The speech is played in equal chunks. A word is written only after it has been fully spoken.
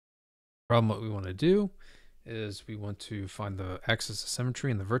problem, what we want to do is we want to find the axis of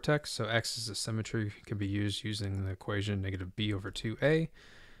symmetry in the vertex. So axis of symmetry can be used using the equation negative b over 2a.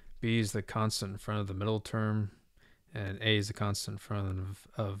 B is the constant in front of the middle term, and a is the constant in front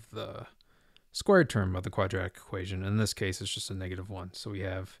of the squared term of the quadratic equation. In this case, it's just a -1. So we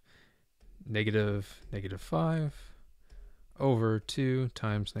have -5 over 2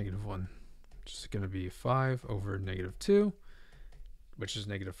 times -1, which is going to be 5 over -2, which is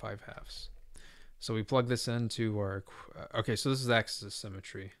 -5/2. So we plug this into our, okay, so this is the axis of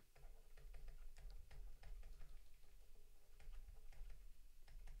symmetry.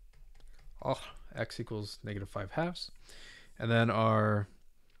 Oh, x equals -5/2. And then our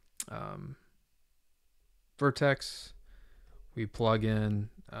vertex, we plug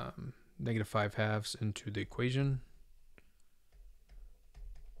in -5/2 into the equation.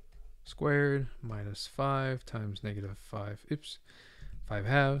 Squared minus 5 times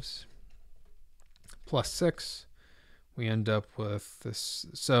 -5/2 plus 6. We end up with this.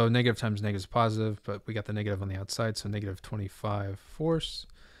 So negative times negative is positive, but we got the negative on the outside, so -25 force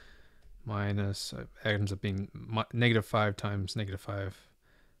minus, ends up being -5 times -5,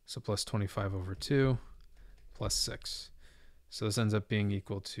 so plus 25 over 2 plus 6. So this ends up being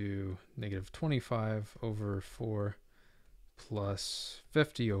equal to -25 over 4 plus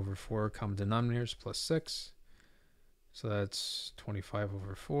 50 over 4, common denominators, plus 6. So that's 25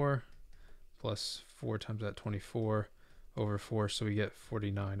 over 4 plus 4 times that, 24 over 4. So we get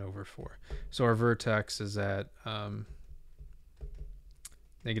 49 over 4. So our vertex is at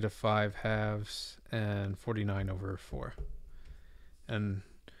 -5/2 and 49 over 4. And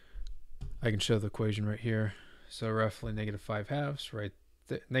I can show the equation right here. So roughly -5/2, right?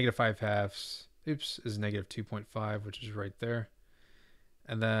 -5/2, is -2.5, which is right there.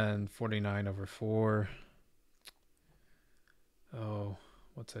 And then 49 over 4. Oh,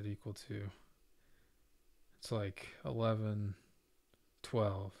 what's that equal to? It's like 11,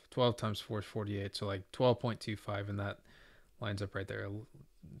 12. 12 times 4 is 48. So like 12.25, and that lines up right there.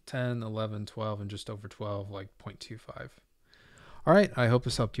 10, 11, 12, and just over 12, like 0.25. All right, I hope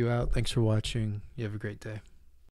this helped you out. Thanks for watching. You have a great day.